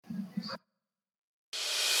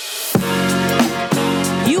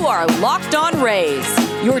are Locked On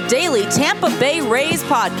Rays, your daily Tampa Bay Rays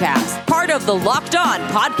podcast, part of the Locked On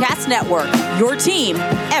Podcast Network, your team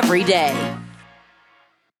every day.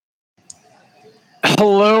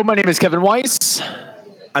 Hello, my name is Kevin Weiss.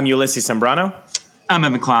 I'm Ulysses Sembrano. I'm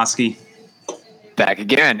Evan Klosky. Back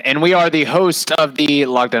again. And we are the host of the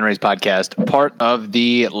Locked On Rays podcast, part of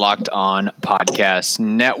the Locked On Podcast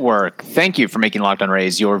Network. Thank you for making Locked On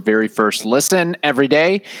Rays your very first listen every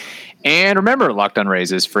day. And remember, Locked On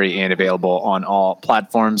Rays is free and available on all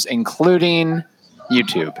platforms, including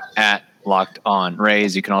YouTube at Locked On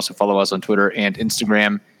Rays. You can also follow us on Twitter and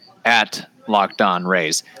Instagram at Locked On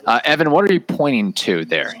Rays. Evan, what are you pointing to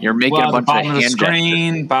there? You're making a bunch of hand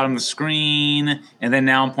gestures. Bottom of the screen, and then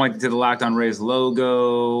now I'm pointing to the Locked On Rays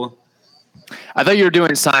logo. I thought you were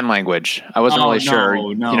doing sign language. I wasn't really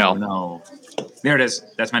sure. No. There it is.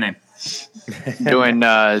 That's my name. Doing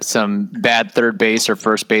some bad third base or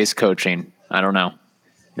first base coaching. I don't know.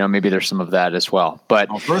 Maybe there's some of that as well. But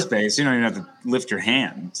first base, you don't even have to lift your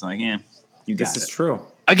hand. It's like, This is true.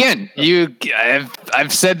 Again,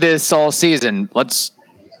 I've said this all season. Let's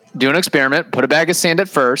do an experiment. Put a bag of sand at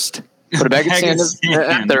first. Put a bag of sand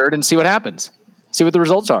at third, and see what happens. See what the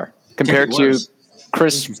results are compared to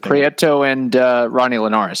Chris Prieto and Ronnie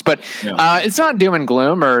Linares. But it's not doom and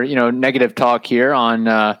gloom or negative talk here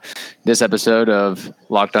on this episode of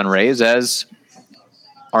Locked On Rays, as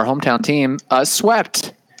our hometown team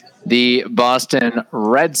swept the Boston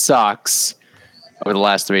Red Sox over the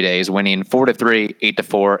last 3 days, winning 4-3,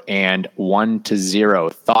 8-4, and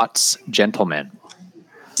 1-0. Thoughts, gentlemen?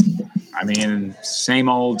 I mean, same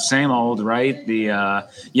old, right?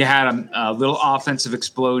 You had a little offensive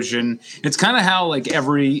explosion. It's kind of how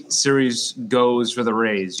every series goes for the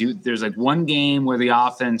Rays. There's one game where the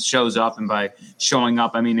offense shows up, and by showing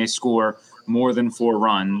up, I mean they score more than 4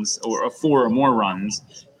 runs or 4 or more runs,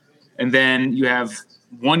 and then you have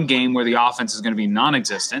one game where the offense is going to be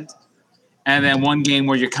non-existent. And then one game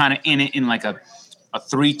where you're kind of in it in a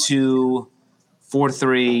 3-2,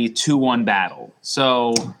 4-3, 2-1 battle.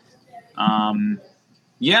 So,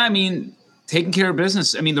 taking care of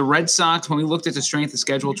business. I mean, the Red Sox, when we looked at the strength of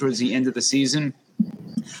schedule towards the end of the season,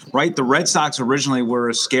 right, the Red Sox originally were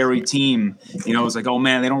a scary team. It was like, oh,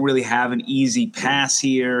 man, they don't really have an easy pass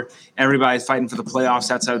here. Everybody's fighting for the playoffs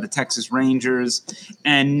outside of the Texas Rangers.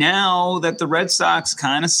 And now that the Red Sox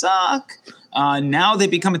kind of suck, now they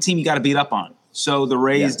become a team you got to beat up on. So the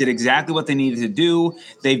Rays did exactly what they needed to do.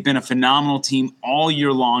 They've been a phenomenal team all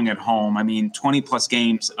year long at home. I mean, 20-plus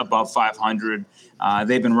games above 500.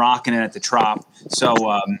 They've been rocking it at the Trop. So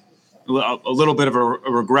a little bit of a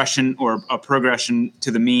regression or a progression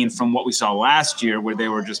to the mean from what we saw last year, where they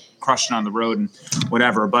were just crushing on the road and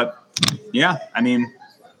whatever. But,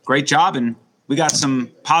 great job. And we got some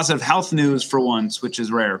positive health news for once, which is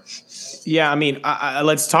rare. Yeah, I mean,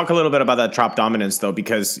 let's talk a little bit about that Trop dominance, though,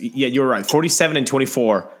 because, you're right.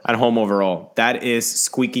 47-24 at home overall. That is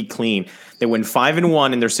squeaky clean. They win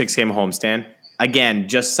 5-1 in their 6-game homestand. Again,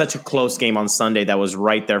 just such a close game on Sunday that was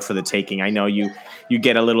right there for the taking. I know you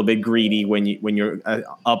get a little bit greedy when you're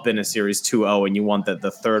up in a series 2-0 and you want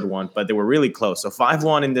the third one, but they were really close. So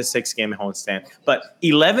 5-1 in this 6-game homestand, but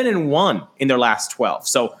 11-1 in their last 12.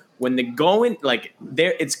 So when they go in,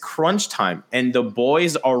 it's crunch time, and the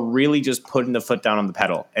boys are really just putting the foot down on the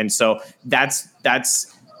pedal. And so that's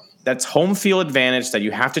home field advantage that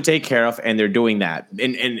you have to take care of, and they're doing that.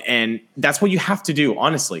 And that's what you have to do,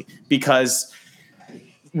 honestly, because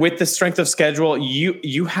with the strength of schedule,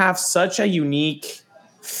 you have such a unique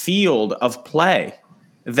field of play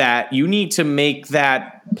that you need to make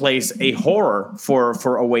that place a horror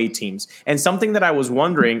for away teams. And something that I was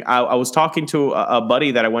wondering, I was talking to a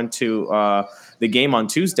buddy that I went to the game on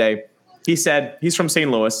Tuesday. He said he's from St.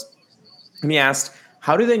 Louis, and he asked,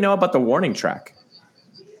 how do they know about the warning track?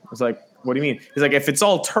 I was like, what do you mean? He's like, if it's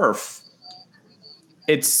all turf,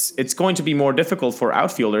 it's going to be more difficult for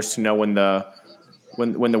outfielders to know when the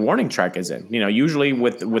warning track is in. Usually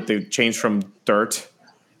with the change from dirt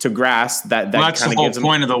to grass, that's the whole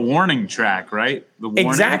point of the warning track, right? The warning.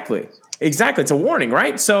 Exactly. It's a warning,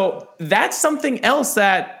 right? So that's something else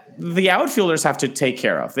that the outfielders have to take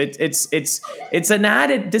care of. It's an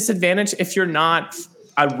added disadvantage if you're not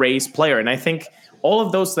a Rays player. And I think all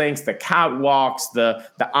of those things, the catwalks, the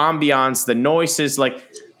ambiance, the noises,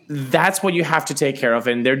 that's what you have to take care of.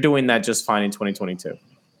 And they're doing that just fine in 2022.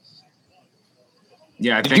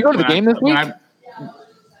 Yeah. Did you go to the game this week?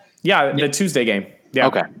 The Tuesday game. Yeah.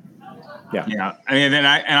 Okay. Yeah. I mean,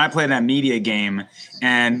 I played that media game,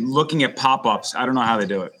 and looking at pop-ups, I don't know how they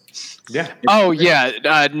do it. Yeah.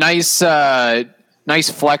 Nice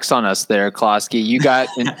flex on us there, Klosky. You got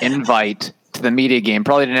an invite to the media game.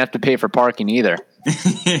 Probably didn't have to pay for parking either.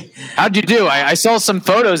 How'd you do? I saw some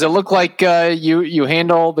photos. It looked like you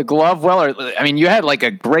handled the glove well. Or, I mean, you had like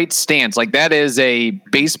a great stance. Like that is a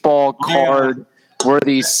baseball card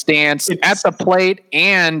worthy stance at the plate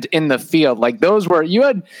and in the field. Like those were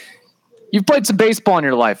you've played some baseball in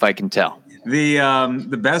your life, I can tell.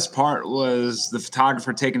 The best part was the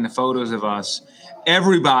photographer taking the photos of us.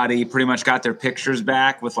 Everybody pretty much got their pictures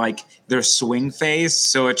back with like their swing face.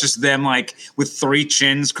 So it's just them like with 3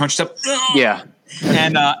 chins crunched up. Yeah.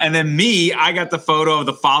 And then me, I got the photo of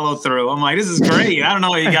the follow through. I'm like, this is great. I don't know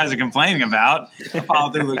what you guys are complaining about. The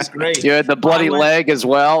follow through looks great. You had the bloody leg as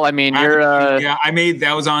well. I mean, I made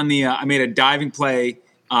a diving play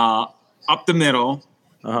up the middle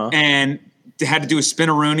and had to do a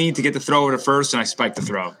spin-a-rooney to get the throw over to first, and I spiked the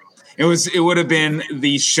throw. It would have been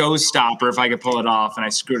the showstopper if I could pull it off, and I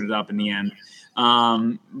screwed it up in the end.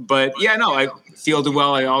 But yeah, no, I fielded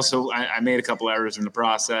well. I made a couple errors in the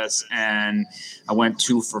process, and I went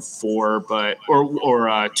 2 for 4,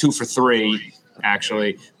 or 2 for 3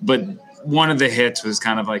 actually. But one of the hits was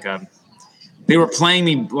kind of like they were playing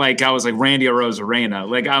me like I was like Randy Arozarena.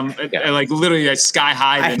 Like like literally a sky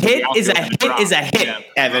high. A hit is a hit, yeah.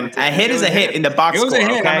 Evan. A hit is a hit in the box score. It was a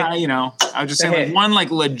hit. Okay? I was just saying like one like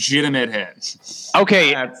legitimate hit.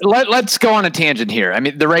 Okay, let's go on a tangent here. I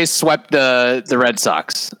mean, the Rays swept the Red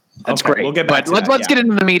Sox. That's great. We'll get back to let's get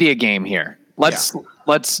into the media game here.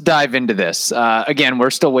 Let's dive into this. Again,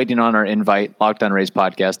 we're still waiting on our invite, Locked On Rays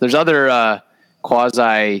podcast. There's other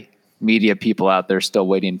quasi media people out there still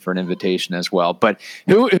waiting for an invitation as well. But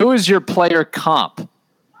who is your player comp,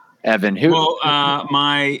 Evan?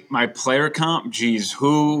 My player comp, geez,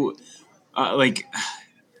 who I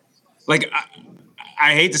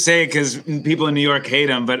hate to say it because people in New York hate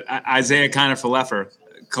him, but Isaiah Kiner-Falefa.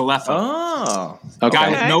 Oh, okay. Guy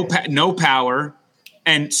with no power,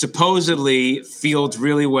 and supposedly fields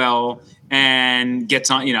really well and gets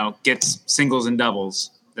singles and doubles.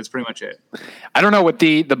 That's pretty much it. I don't know, with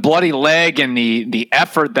the bloody leg and the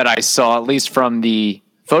effort that I saw, at least from the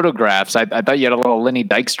photographs, I thought you had a little Lenny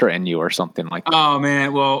Dykstra in you or something like that. Oh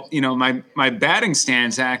man, well, my batting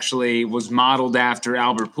stance actually was modeled after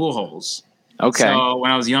Albert Pujols. Okay. So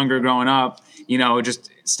when I was younger, growing up, just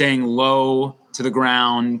staying low to the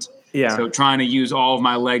ground. Yeah. So trying to use all of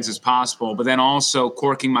my legs as possible, but then also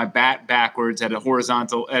corking my bat backwards at a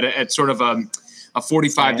horizontal, at sort of a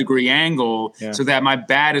 45-degree angle, so that my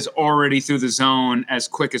bat is already through the zone as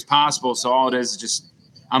quick as possible. So all it is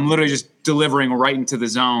I'm literally just delivering right into the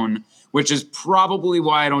zone, which is probably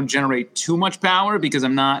why I don't generate too much power, because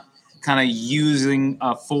I'm not kind of using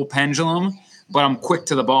a full pendulum, but I'm quick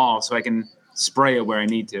to the ball so I can spray it where I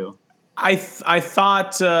need to. I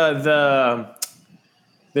thought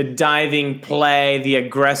the diving play, the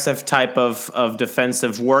aggressive type of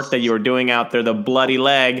defensive work that you were doing out there, the bloody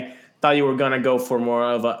leg, thought you were gonna go for more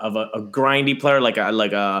of a grindy player, like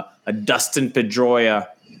a Dustin Pedroia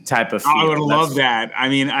type of feel. I would love that. I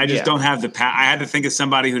mean, I just don't have the power. I had to think of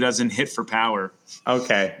somebody who doesn't hit for power.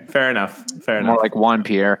 Okay, fair enough. More like Juan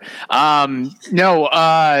Pierre. I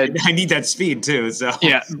need that speed too. So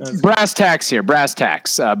yeah, brass tacks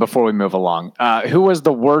before we move along. Who was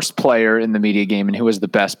the worst player in the media game, and who was the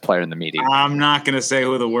best player in the media game? I'm not going to say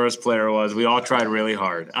who the worst player was. We all tried really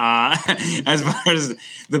hard. As far as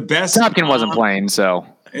the best, Topkin wasn't playing, so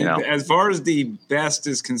As far as the best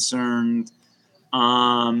is concerned,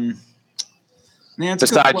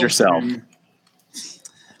 besides yourself.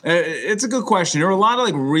 It's a good question. There were a lot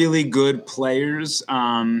of really good players.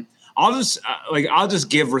 I'll just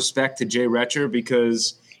give respect to Jay Retcher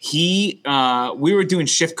because we were doing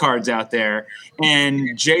shift cards out there,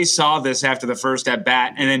 and Jay saw this after the first at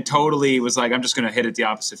bat, and then totally was like, "I'm just going to hit it the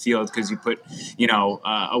opposite field because you put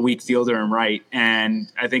a weak fielder in right."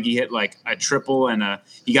 And I think he hit like a triple, and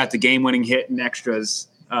he got the game winning hit in extras.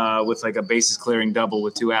 With like a bases clearing double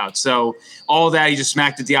with 2 outs. So all that, he just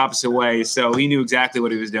smacked it the opposite way. So he knew exactly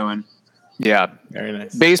what he was doing. Yeah. Very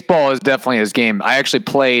nice. Baseball is definitely his game. I actually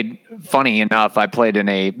played, funny enough, I played in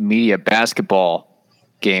a media basketball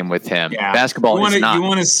game with him. Yeah. Basketball is not. You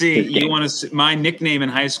want to see, my nickname in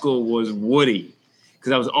high school was Woody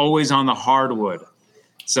because I was always on the hardwood.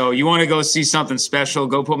 So you want to go see something special,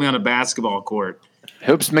 go put me on a basketball court.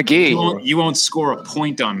 Hoops McGee. You won't score a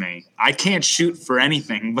point on me. I can't shoot for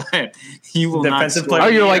anything, but you will Defensive not score. Oh,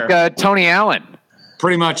 you're like Tony Allen.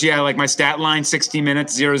 Pretty much, yeah. Like my stat line, 60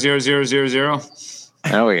 minutes, 0, 0, 0, 0, 0.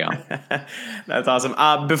 There we go. That's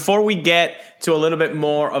awesome. Before we get to a little bit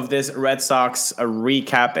more of this Red Sox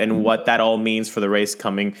recap and what that all means for the Rays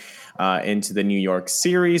coming into the New York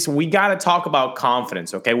series, we got to talk about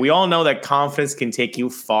confidence, okay? We all know that confidence can take you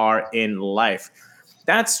far in life.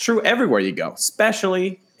 That's true everywhere you go,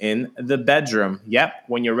 especially in the bedroom. Yep,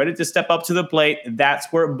 when you're ready to step up to the plate, that's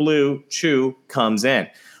where Blue Chew comes in.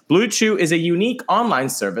 Blue Chew is a unique online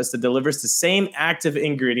service that delivers the same active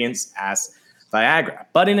ingredients as Viagra,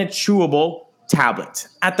 but in a chewable tablet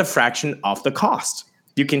at the fraction of the cost.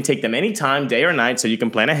 You can take them anytime, day or night, so you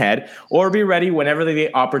can plan ahead or be ready whenever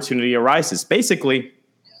the opportunity arises. Basically,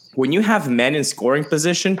 when you have men in scoring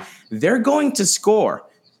position, they're going to score.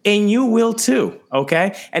 And you will too,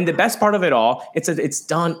 okay? And the best part of it all, it's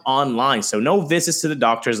done online. So no visits to the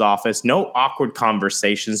doctor's office, no awkward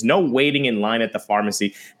conversations, no waiting in line at the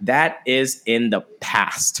pharmacy. That is in the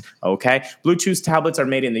past, okay? Blue Chew's tablets are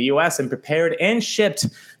made in the US and prepared and shipped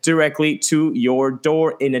directly to your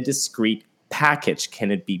door in a discreet package. Can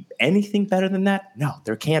it be anything better than that? No,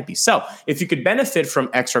 there can't be. So if you could benefit from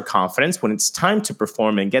extra confidence when it's time to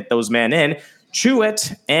perform and get those men in, chew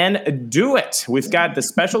it and do it. We've got the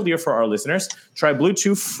special deal for our listeners. Try Blue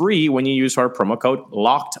Chew free when you use our promo code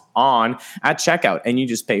Locked On at checkout, and you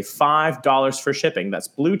just pay $5 for shipping. That's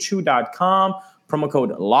BlueChew.com, promo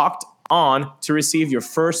code Locked On to receive your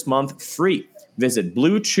first month free. Visit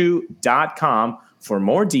BlueChew.com for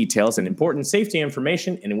more details and important safety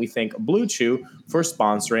information, and we thank Blue Chew for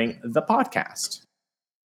sponsoring the podcast.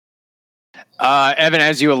 Evan,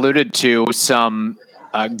 as you alluded to, some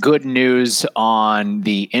good news on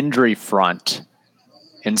the injury front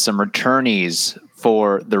and some returnees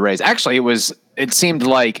for the Rays. Actually, it seemed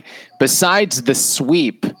like besides the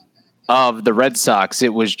sweep of the Red Sox,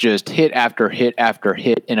 it was just hit after hit after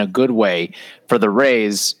hit in a good way for the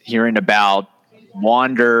Rays. Hearing about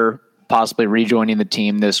Wander possibly rejoining the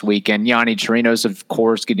team this weekend, Yonny Chirinos, of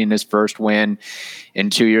course, getting his first win in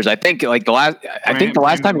 2 years. I think the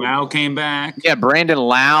last time Lau came back. Yeah, Brandon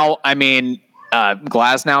Lau. I mean,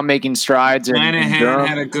 Glasnow making strides. Lanahan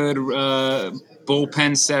had a good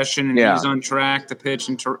bullpen session, and he's on track to pitch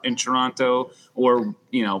in Toronto or,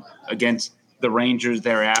 against the Rangers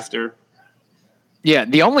thereafter. Yeah,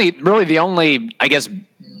 the only, I guess,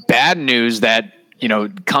 bad news that,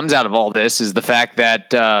 comes out of all this is the fact that,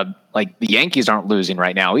 the Yankees aren't losing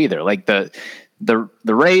right now either. Like the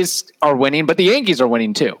Rays are winning, but the Yankees are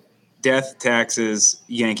winning too. Death, taxes,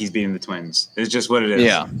 Yankees beating the Twins. It's just what it is.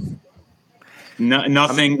 Yeah.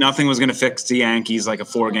 Nothing was going to fix the Yankees like a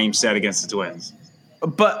 4-game set against the Twins.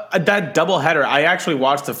 But that doubleheader, I actually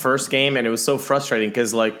watched the first game, and it was so frustrating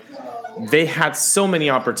because, they had so many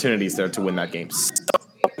opportunities there to win that game.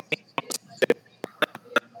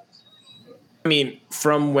 I mean,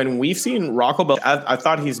 from when we've seen Rocco Bell, I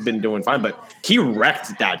thought he's been doing fine, but he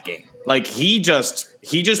wrecked that game. He just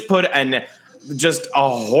put just a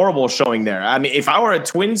horrible showing there. I mean, if I were a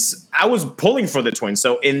Twins, I was pulling for the Twins.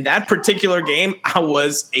 So in that particular game, I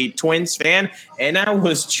was a Twins fan, and I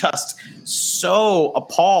was just so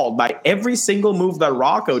appalled by every single move that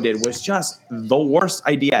Rocco did. Was just the worst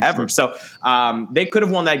idea ever. So they could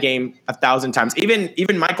have won that game 1,000 times.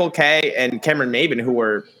 Even Michael Kay and Cameron Maben, who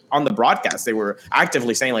were on the broadcast, they were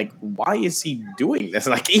actively saying, why is he doing this?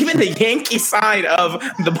 Even the Yankee side of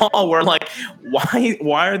the ball were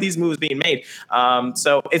why are these moves being made?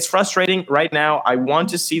 So it's frustrating right now. I want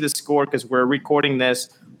to see the score because we're recording this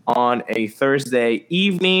on a Thursday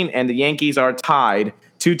evening, and the Yankees are tied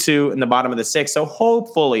 2-2 in the bottom of the 6th. So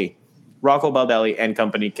hopefully Rocco Baldelli and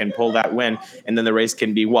company can pull that win, and then the Rays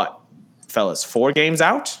can be what, fellas, 4 games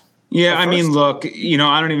out? Yeah, I mean, look,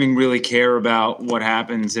 I don't even really care about what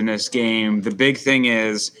happens in this game. The big thing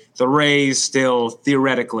is the Rays still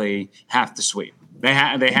theoretically have to sweep. They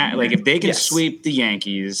have if they can sweep the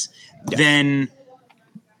Yankees, then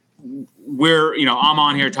we're, I'm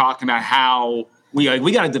on here talking about how we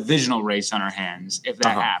got a divisional race on our hands if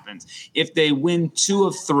that happens. If they win 2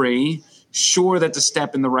 of 3, sure, that's a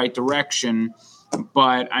step in the right direction,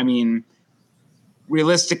 but I mean,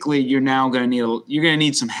 realistically, you're going to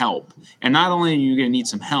need some help. And not only are you going to need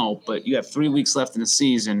some help, but you have 3 weeks left in the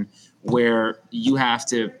season where you have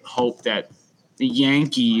to hope that the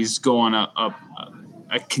Yankees go on a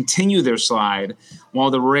continue their slide while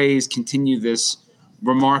the Rays continue this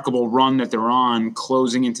remarkable run that they're on,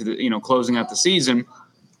 closing out the season,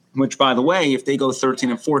 which, by the way, if they go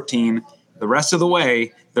 13-14 the rest of the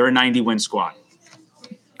way, they're a 90-win squad.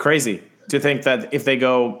 Crazy to think that if they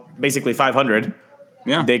go basically 500,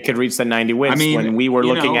 they could reach the 90 wins. I mean, when we were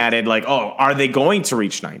looking at it are they going to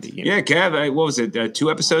reach 90? Yeah, Kev, what was it? 2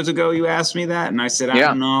 episodes ago you asked me that, and I said, I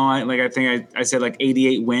don't know. I think I said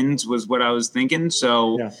 88 wins was what I was thinking.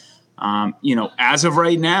 So, as of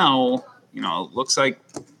right now, it looks like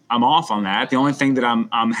I'm off on that. The only thing that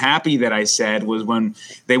I'm happy that I said was when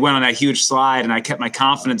they went on that huge slide and I kept my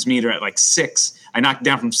confidence meter at 6. I knocked it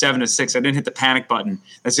down from 7 to 6. I didn't hit the panic button.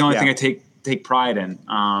 That's the only thing I take pride in.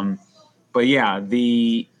 But yeah,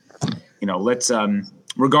 let's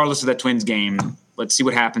regardless of that Twins game, let's see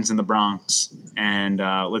what happens in the Bronx, and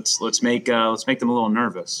let's make them a little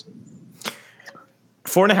nervous.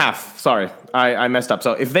 4.5. Sorry, I messed up.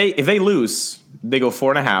 So if they lose, they go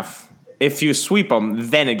 4.5. If you sweep them,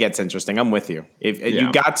 then it gets interesting. I'm with you.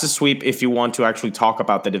 You got to sweep if you want to actually talk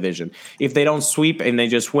about the division. If they don't sweep and they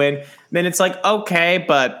just win, then it's like, okay,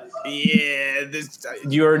 but yeah,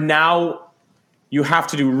 you have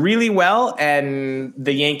to do really well, and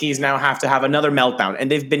the Yankees now have to have another meltdown.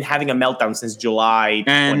 And they've been having a meltdown since July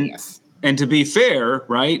 20th. And to be fair,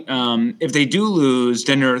 right, if they do lose,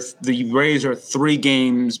 then the Rays are 3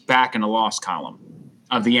 games back in the loss column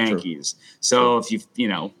of the Yankees. True. So if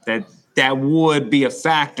that would be a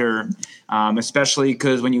factor, especially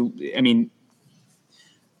because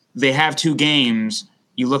they have 2 games.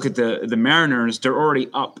 You look at the Mariners; they're already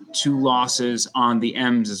up 2 losses on the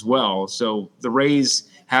M's as well. So the Rays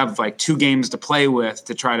have like 2 games to play with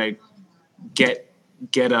to try to get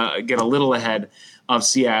a little ahead of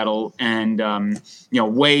Seattle. And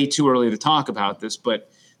way too early to talk about this,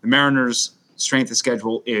 but the Mariners' strength of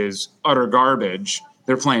schedule is utter garbage.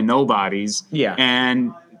 They're playing nobodies. Yeah,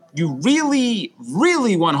 and you really,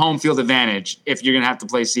 really want home field advantage if you're going to have to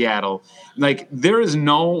play Seattle. Like, there is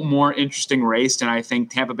no more interesting race than I think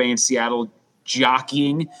Tampa Bay and Seattle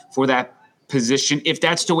jockeying for that position, if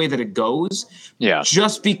that's the way that it goes. Yeah.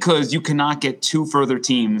 Just because you cannot get 2 further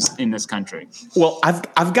teams in this country. Well,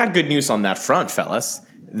 I've got good news on that front, fellas.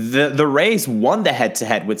 The Rays won the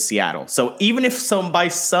head-to-head with Seattle. So even if by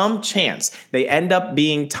some chance they end up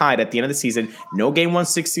being tied at the end of the season, no game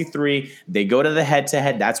 163, they go to the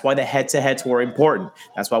head-to-head. That's why the head-to-heads were important.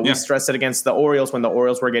 That's why we stressed it against the Orioles when the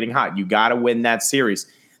Orioles were getting hot. You got to win that series.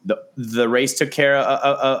 The Rays took care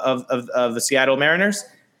of the Seattle Mariners.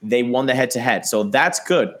 They won the head-to-head. So that's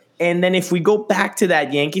good. And then if we go back to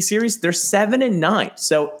that Yankee series, they're 7-9.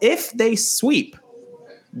 So if they sweep,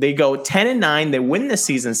 they go 10-9. They win the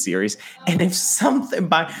season series, and if something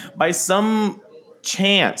by some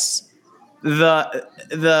chance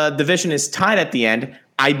the division is tied at the end,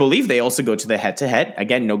 I believe they also go to the head-to-head.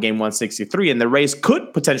 Again, no game 163, and the Rays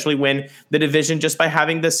could potentially win the division just by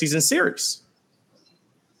having the season series.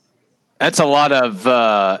 That's a lot of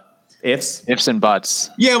ifs and buts.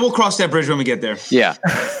 Yeah, we'll cross that bridge when we get there. Yeah,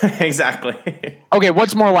 exactly. Okay,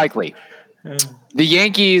 what's more likely? The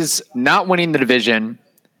Yankees not winning the division,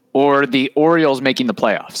 or the Orioles making the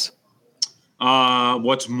playoffs?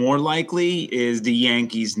 What's more likely is the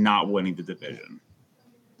Yankees not winning the division.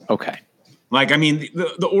 Okay.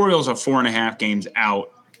 The Orioles are 4.5 games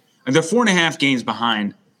out, and they're 4.5 games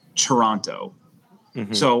behind Toronto.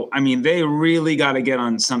 Mm-hmm. So, they really got to get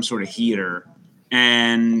on some sort of heater.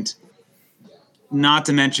 And not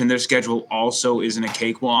to mention their schedule also isn't a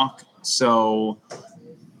cakewalk. So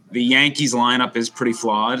the Yankees lineup is pretty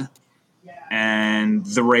flawed, and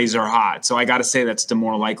the Rays are hot. So I got to say that's the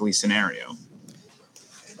more likely scenario.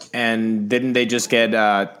 And didn't they just get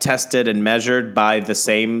tested and measured by the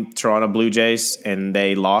same Toronto Blue Jays, and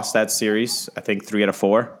they lost that series, I think 3 out of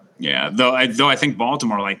 4? Yeah, though I think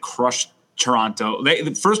Baltimore crushed Toronto.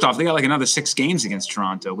 First off, they got another 6 games against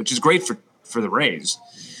Toronto, which is great for the Rays.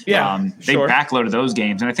 Yeah, they backloaded those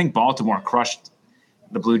games, and I think Baltimore crushed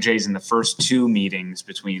the Blue Jays in the first 2 meetings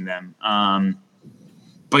between them.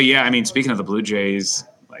 But yeah, speaking of the Blue Jays,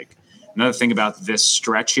 another thing about this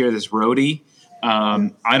stretch here, this roadie,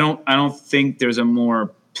 I don't think there's a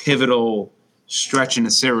more pivotal stretch in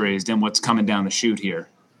the series than what's coming down the chute here.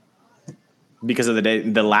 Because of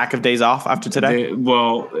the lack of days off after today?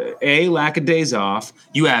 Lack of days off.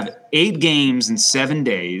 You have 8 games in 7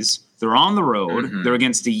 days. They're on the road. Mm-hmm. They're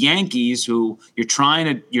against the Yankees, who you're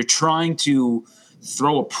trying to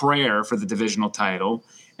throw a prayer for the divisional title,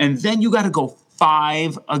 and then you got to go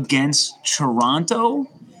 5 against Toronto.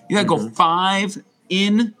 You got to go 5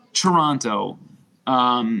 in Toronto,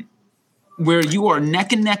 where you are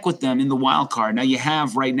neck and neck with them in the wild card. Now you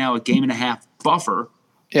have right now a 1.5 buffer.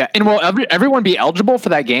 Yeah, and will everyone be eligible for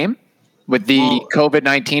that game with the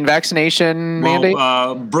COVID-19 vaccination mandate?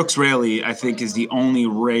 Brooks Raley, I think, is the only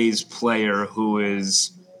Rays player who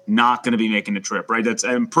is not going to be making the trip. Right?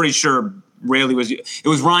 I'm pretty sure Raley was. It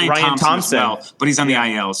was Ryan Thompson as well, but he's on the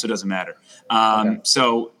IL, so it doesn't matter. Okay.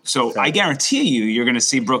 So I guarantee you're going to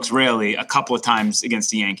see Brooks Raley a couple of times against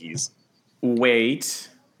the Yankees. Wait,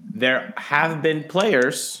 there have been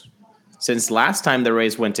players since last time the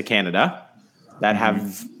Rays went to Canada that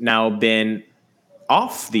have now been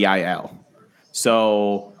off the IL.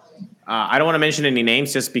 So I don't want to mention any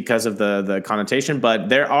names just because of the connotation, but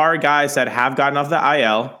there are guys that have gotten off the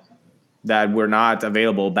IL that were not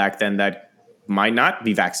available back then that might not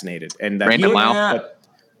be vaccinated. And that Brandon Lau.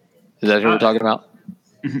 Is that who we're talking about?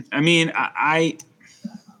 I mean, I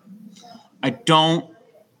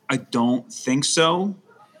don't think so.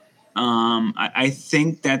 I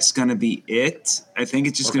think that's going to be it. I think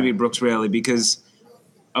it's just going to be Brooks Raley because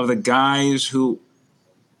of the guys who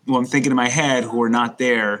I'm thinking in my head who are not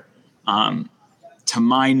there. To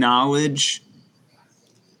my knowledge,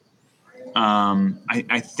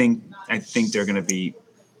 I think they're going to be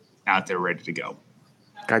out there ready to go.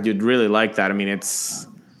 God, you'd really like that. I mean,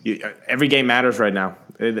 every game matters right now.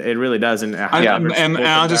 It really does. And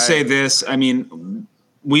I'll just say this. I mean,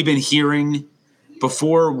 we've been hearing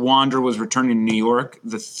before Wander was returning to New York,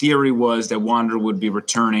 the theory was that Wander would be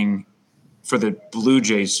returning for the Blue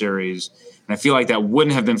Jays series. And I feel like that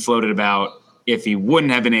wouldn't have been floated about if he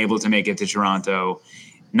wouldn't have been able to make it to Toronto.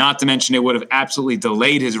 Not to mention it would have absolutely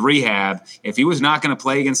delayed his rehab if he was not going to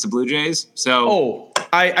play against the Blue Jays. So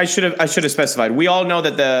I should have specified. We all know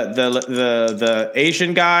that the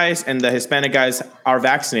Asian guys and the Hispanic guys are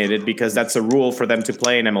vaccinated because that's a rule for them to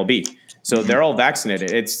play in MLB. So they're all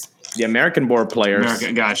vaccinated. It's the American-born players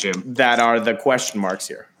that are the question marks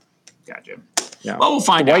here. Gotcha. Yeah. Well, we'll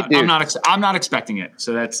find out. I'm not expecting it.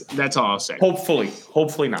 So that's all I'll say.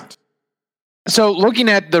 Hopefully not. So looking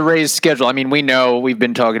at the Rays schedule, I mean, we know we've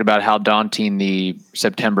been talking about how daunting the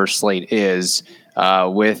September slate is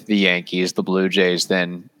with the Yankees, the Blue Jays.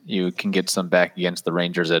 Then you can get some back against the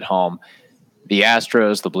Rangers at home. The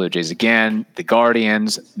Astros, the Blue Jays again, the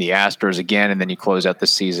Guardians, the Astros again, and then you close out the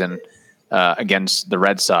season against the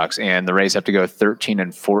Red Sox. And the Rays have to go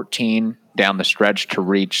 13-14 down the stretch to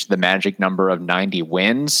reach the magic number of 90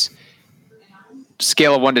 wins.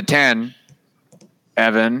 Scale of 1 to 10,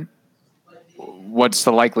 Evan, what's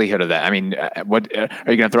the likelihood of that? I mean, what are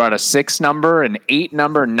you going to throw out a 6 number, an 8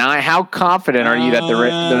 number, 9? How confident are you that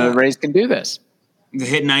the Rays can do this? To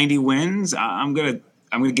hit 90 wins, I'm gonna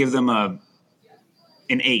give them an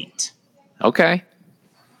 8. Okay.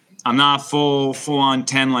 I'm not full on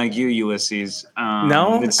 10 like you, Ulysses.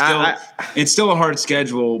 No, it's still a hard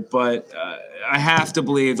schedule, but I have to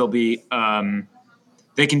believe they'll be.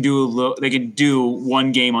 They can do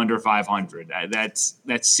one game under 500.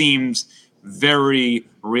 That seems very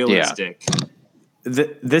realistic. Yeah.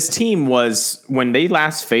 This team was, when they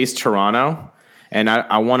last faced Toronto, and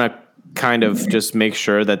I want to kind of just make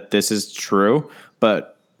sure that this is true,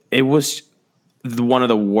 but it was one of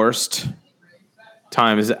the worst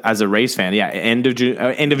times as a Rays fan. Yeah, end of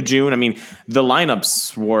June. I mean, the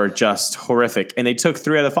lineups were just horrific, and they took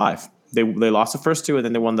 3 out of 5. They lost the first 2, and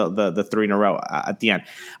then they won the 3 in a row at the end.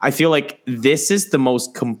 I feel like this is the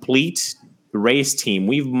most complete Rays team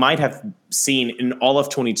we might have seen in all of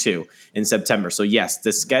 22 in September. So yes,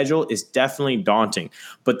 the schedule is definitely daunting,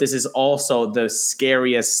 but this is also the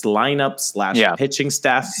scariest lineup / pitching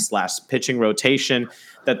staff / pitching rotation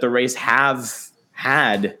that the Rays have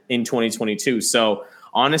had in 2022. So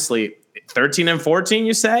honestly, 13-14,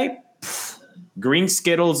 you say? Green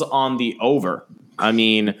Skittles on the over. I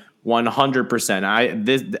mean, 100%.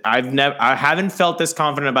 I haven't felt this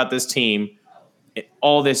confident about this team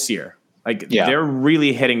all this year. They're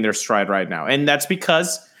really hitting their stride right now. And that's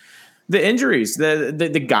because the injuries,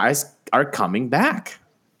 the guys are coming back.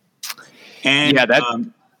 And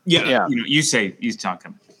you talk.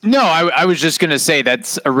 No, I was just going to say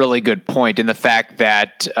that's a really good point in the fact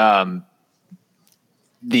that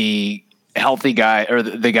the healthy guy or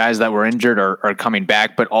the guys that were injured are coming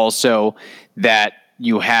back, but also that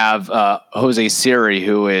you have Jose Siri,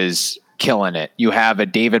 who is killing it. You have a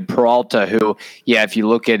David Peralta who, if you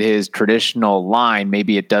look at his traditional line,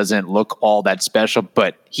 maybe it doesn't look all that special,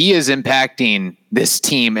 but he is impacting this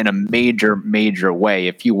team in a major, major way.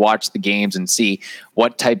 If you watch the games and see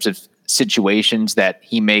what types of situations that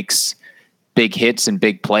he makes big hits and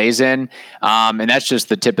big plays in, and that's just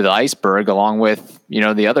the tip of the iceberg, along with,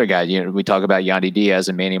 the other guys. We talk about Yandy Diaz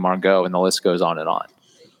and Manny Margot, and the list goes on and on.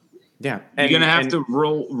 Yeah. You're going to have to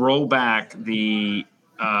roll back the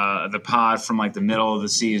pod from like the middle of the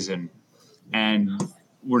season, and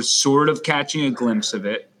we're sort of catching a glimpse of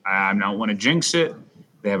it. I don't want to jinx it.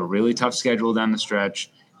 They have a really tough schedule down the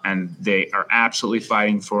stretch, and they are absolutely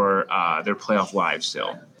fighting for their playoff lives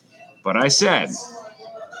still. But I said,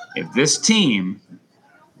 if this team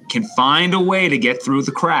can find a way to get through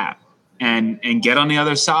the crap and get on the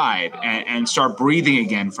other side and start breathing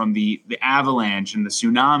again from the avalanche and the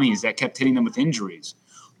tsunamis that kept hitting them with injuries,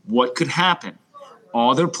 what could happen?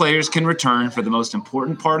 All their players can return for the most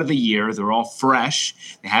important part of the year. They're all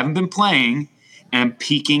fresh. They haven't been playing and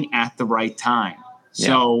peaking at the right time. Yeah.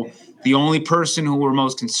 So the only person who we're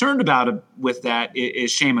most concerned about with that is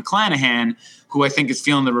Shane McClanahan, who I think is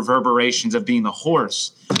feeling the reverberations of being the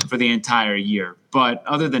horse for the entire year. But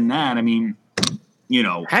other than that, I mean,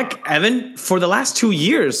 Heck, Evan, for the last 2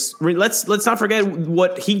 years, let's not forget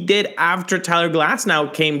what he did after Tyler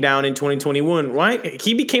Glasnow came down in 2021, right?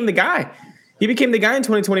 He became the guy. He became the guy in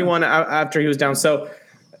 2021 after he was down. So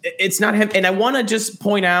it's not him. And I want to just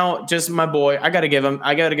point out, just my boy, I got to give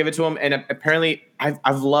it to him. And apparently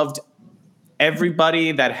I've loved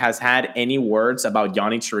everybody that has had any words about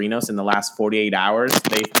Yonny Chirinos in the last 48 hours.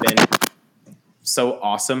 They've been so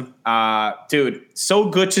awesome. Dude, so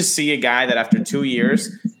good to see a guy that after 2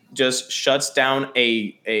 years just shuts down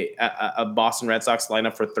a Boston Red Sox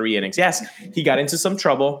lineup for 3 innings. Yes, he got into some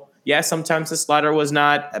trouble. Yes, sometimes the slider was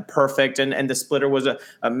not perfect and the splitter was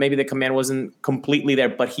maybe the command wasn't completely there,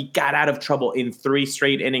 but he got out of trouble in 3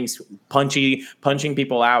 straight innings, punching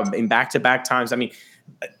people out in back-to-back times. I mean,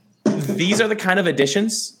 these are the kind of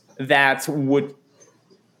additions that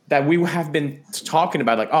we have been talking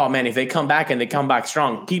about, like, oh man, if they come back and they come back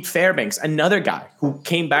strong. Pete Fairbanks, another guy who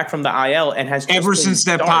came back from the IL and has ever since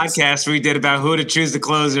that podcast we did about who to choose the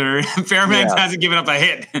closer, Fairbanks hasn't given up a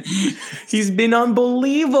hit. He's been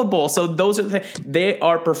unbelievable. So those are they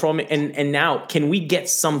are performing. And now, can we get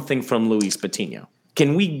something from Luis Patino?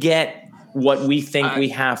 Can we get what we think we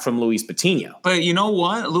have from Luis Patino? But you know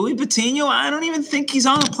what? Luis Patino, I don't even think he's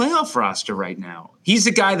on a playoff roster right now. He's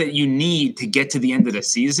the guy that you need to get to the end of the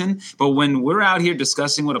season. But when we're out here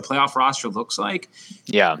discussing what a playoff roster looks like,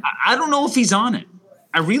 I don't know if he's on it.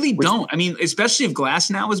 I really don't. I mean, especially if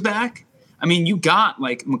Glasnow is back. I mean, you got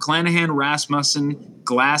like McClanahan, Rasmussen,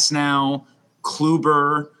 Glasnow,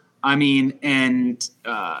 Kluber. I mean, and it's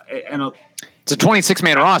a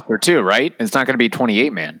 26-man roster too, right? It's not going to be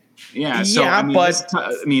 28-man. Yeah, so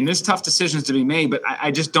there's tough decisions to be made, but I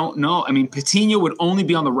just don't know. I mean, Patino would only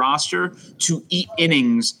be on the roster to eat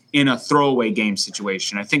innings in a throwaway game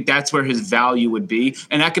situation. I think that's where his value would be,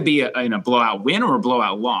 and that could be in a blowout win or a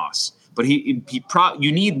blowout loss. But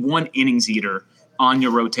you need one innings eater on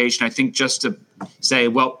your rotation. I think just to say,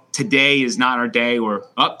 well, today is not our day, or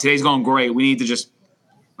today's going great. We need to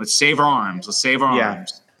let's save our arms. Let's save our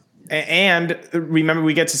arms. And remember,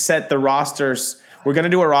 we get to set the rosters. We're going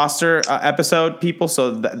to do a roster episode, people,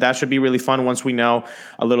 so that should be really fun once we know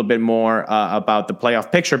a little bit more about the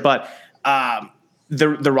playoff picture. But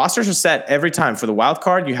the rosters are set every time. For the wild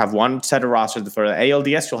card, you have one set of rosters. For the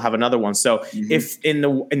ALDS, you'll have another one. So if in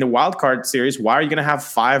the wild card series, why are you going to have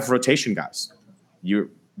 5 rotation guys?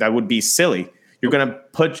 That would be silly. We're going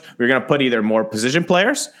to put either more position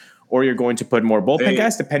players, or you're going to put more bullpen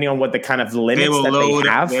guys, depending on what the kind of limits they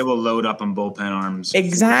have. They will load up on bullpen arms.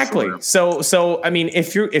 Exactly. Sure. So I mean,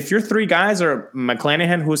 if your 3 guys are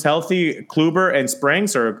McClanahan, who's healthy, Kluber and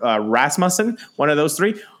Springs, or Rasmussen, one of those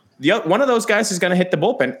 3, one of those guys is going to hit the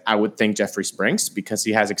bullpen. I would think Jeffrey Springs, because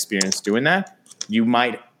he has experience doing that. You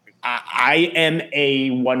might. I am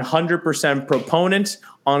a 100% proponent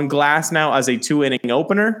on Glasnow as a 2-inning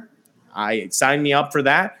opener. Sign me up for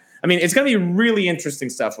that. I mean, it's going to be really interesting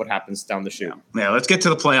stuff what happens down the chute. Yeah, let's get to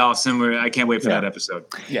the playoffs, and I can't wait for that episode.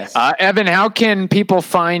 Yes. Evan, how can people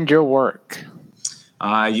find your work?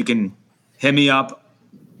 You can hit me up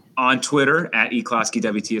on Twitter at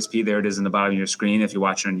eKlosky.WTSP. There it is in the bottom of your screen if you're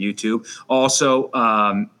watching on YouTube. Also,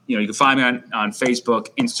 you can find me on Facebook,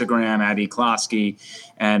 Instagram at eKlosky,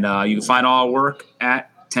 and you can find all our work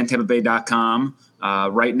at 10tampabay.com.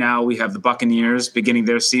 Right now, we have the Buccaneers beginning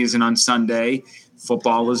their season on Sunday.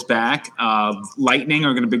 Football is back. Lightning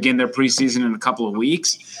are going to begin their preseason in a couple of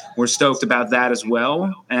weeks. We're stoked about that as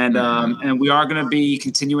well. And we are going to be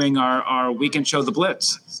continuing our weekend show, The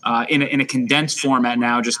Blitz, in a condensed format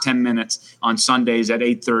now, just 10 minutes on Sundays at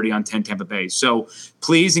 8:30 on 10 Tampa Bay. So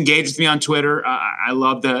please engage with me on Twitter. I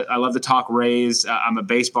love the talk Rays. I'm a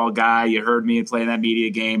baseball guy. You heard me play that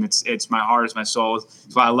media game. It's my heart, it's my soul.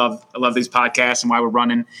 That's why I love these podcasts and why we're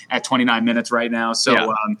running at 29 minutes right now.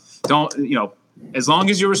 So as long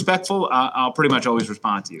as you're respectful, I'll pretty much always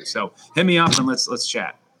respond to you. So hit me up and let's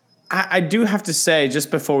chat. I do have to say, just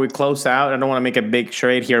before we close out, I don't want to make a big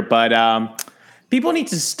charade here, but people need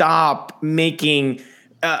to stop making,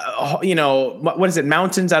 what is it,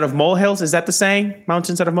 mountains out of molehills? Is that the saying?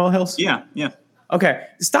 Mountains out of molehills? Yeah. Okay,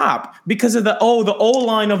 stop. Because of the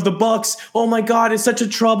O-line of the Bucs. Oh my God, it's such a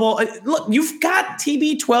trouble. Look, you've got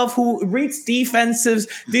TB12 who reads defenses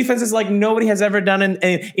like nobody has ever done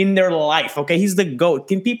in their life. Okay, he's the GOAT.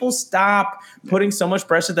 Can people stop putting so much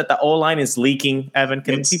pressure that the O-line is leaking, Evan?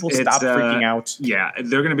 Can people stop freaking out? Yeah,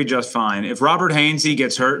 they're going to be just fine. If Robert Hainsey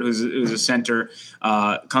gets hurt, who's a center,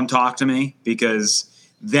 come talk to me, because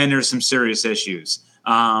then there's some serious issues.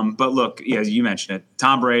 But look, yeah, you mentioned it.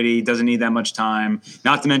 Tom Brady doesn't need that much time.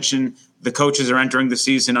 Not to mention the coaches are entering the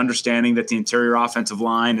season understanding that the interior offensive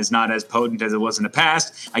line is not as potent as it was in the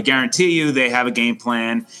past. I guarantee you they have a game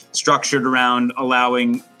plan structured around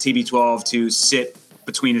allowing TB12 to sit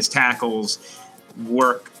between his tackles,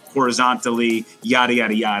 work horizontally, yada,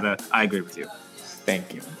 yada, yada. I agree with you.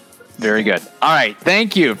 Thank you. Very good. All right.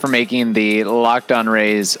 Thank you for making the Locked On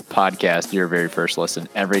Rays podcast your very first listen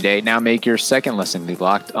every day. Now make your second listen the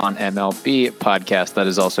Locked On MLB podcast. That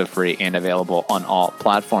is also free and available on all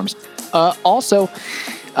platforms. Also,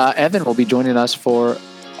 Evan will be joining us for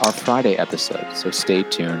our Friday episode, so stay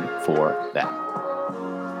tuned for that.